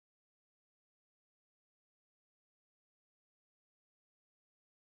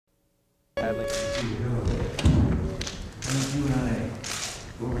gladly. You and I,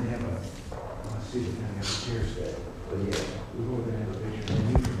 we're going to have a, let's see if we can have a chair set. But yeah, we're going to have a picture of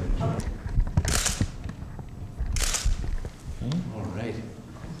you for that. All right.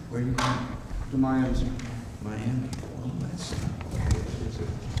 Where are you going? To Miami. Miami. Well, that's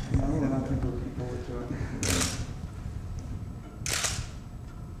No, I think we'll keep forward to it.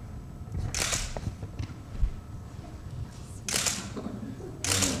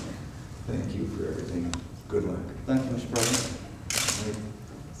 Thank you for everything. Good luck. Thank you, Mr. President. Right.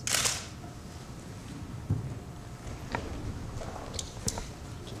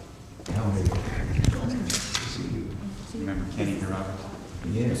 How are you? Good to see you. Remember Kenneth Roberts?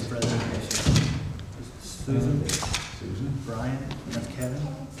 Yes. Susan, Susan. Brian, that's Kevin.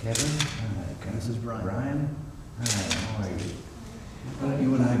 Kevin. Hi. This is Brian. Brian. Hi, how are you? Why don't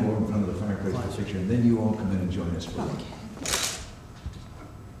you and I go in front of the fireplace for a picture, and then you all come in and join us, please.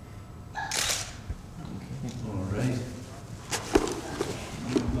 All right.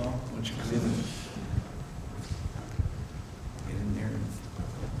 Why don't you come in and get in there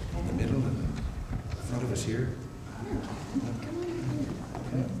in the middle and in front of us here?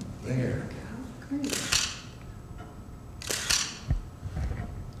 Okay, there.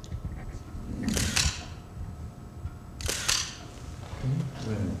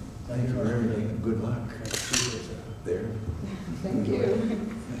 Well, thank you for everything and good luck. There. Thank you.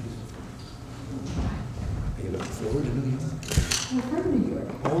 Are you looking forward to New York? I'm from New York.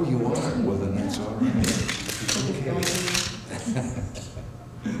 Oh, you are? Well, then that's all right. Okay.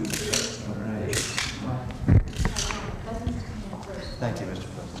 All right. Thank you, Mr.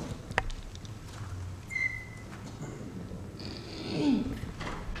 President.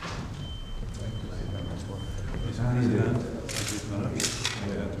 How do you do?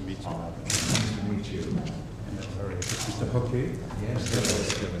 Glad to meet you. Nice to meet you. Mr. Hockey? Yes.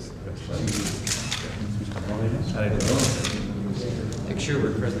 Dick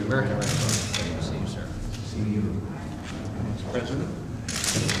Schubert, President of the American Red Cross. Good to see you, sir. See you. President?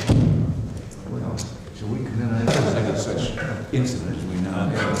 Well, so we can then have such incidents as we now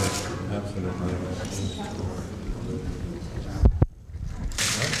have. Absolutely.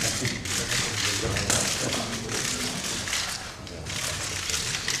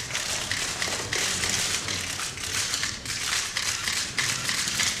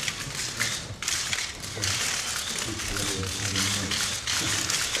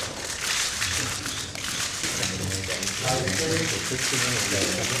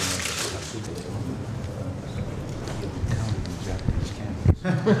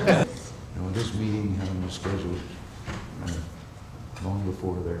 Now, this meeting was scheduled long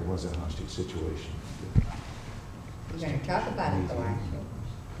before there was a hostage situation. We're going to talk about it, though, aren't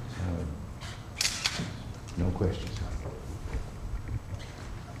you? No questions.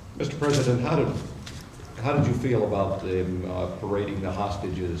 Mr. President, how did you feel about them parading the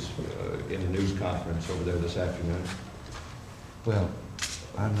hostages in a news conference over there this afternoon? Well,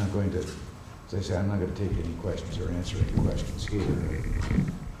 I'm not going to, as I say, I'm not going to take any questions or answer any questions here.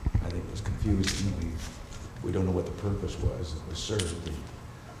 I think it was confusing. We don't know what the purpose was that was served.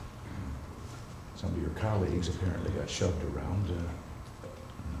 Some of your colleagues apparently got shoved around. And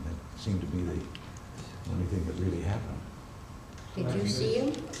that seemed to be the only thing that really happened. Did you see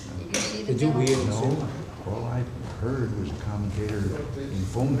him? Did you see the Did you film? hear? No. All I heard was a commentator in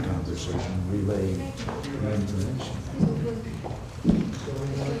phone conversation relaying the information.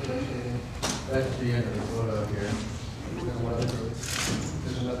 That's the end of the photo here.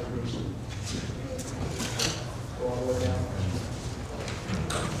 There's another group. Go all the way down.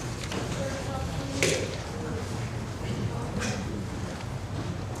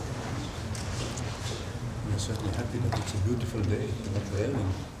 We're certainly happy that it's a beautiful day, not raining.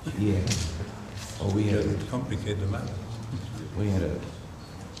 Yeah. Oh, we had Doesn't complicate the matter.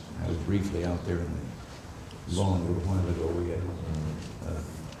 I was briefly out there in the lawn a little while ago. We had a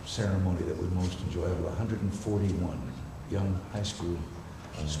ceremony that was most enjoyable. 141 young high school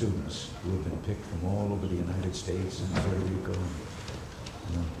students who have been picked from all over the United States and Puerto Rico.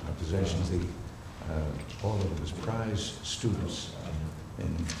 Our possessions, all of them as prize students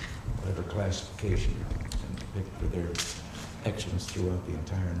in whatever classification, and picked for their excellence throughout the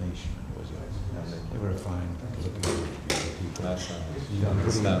entire nation. They were a fine looking group of people. I'm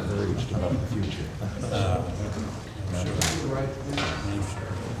pretty encouraged about the future.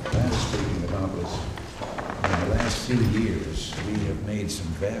 Last speaking about was, in the last few years, we have made some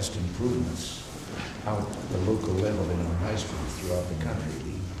vast improvements out at the local level in our high schools throughout the country.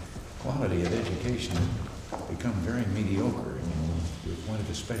 The quality of education has become very mediocre. We appointed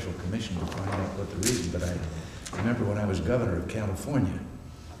a special commission to find out what the reason, but I remember when I was governor of California,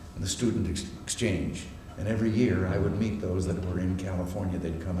 the student exchange. And every year I would meet those that were in California.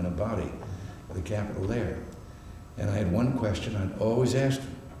 They'd come in a body, the capital there. And I had one question I'd always ask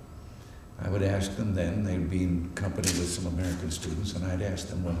them. I would ask them then, they'd be in company with some American students, and I'd ask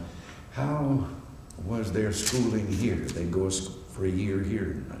them, well, how was their schooling here? They'd go for a year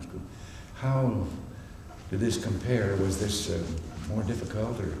here in high school. How did this compare? Was this more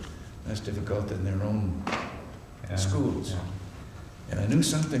difficult or less difficult than their own schools? And I knew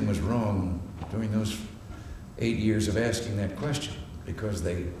something was wrong during those 8 years of asking that question, because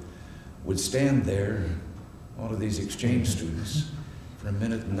they would stand there, all of these exchange students, for a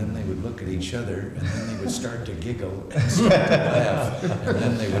minute, and then they would look at each other, and then they would start to giggle and start to laugh, and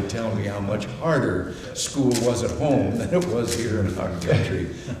then they would tell me how much harder school was at home than it was here in our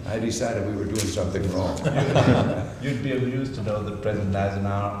country. I decided we were doing something wrong. You'd be amused to know that President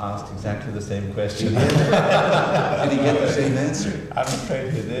Eisenhower asked exactly the same question. Did he get the same answer? I'm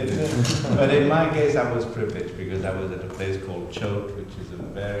afraid he did. But in my case, I was privileged because I was at a place called Choate, which is a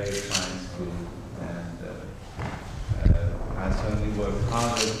very fine school, and I certainly worked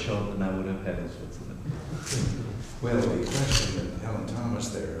harder at Choate than I would have had in Switzerland. Well, the question that Helen Thomas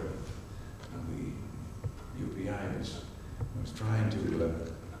there of the UPI was trying to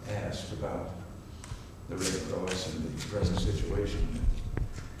ask about the Red Cross and the present situation.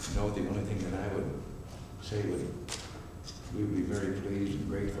 You know, the only thing that I would say would we would be very pleased and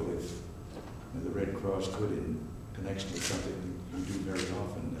grateful if the Red Cross could, in connection with something we do very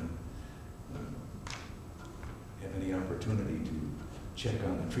often, have any opportunity to check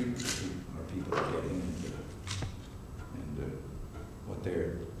on the treatment our people are getting and what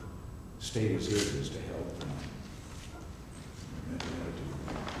their status is to help.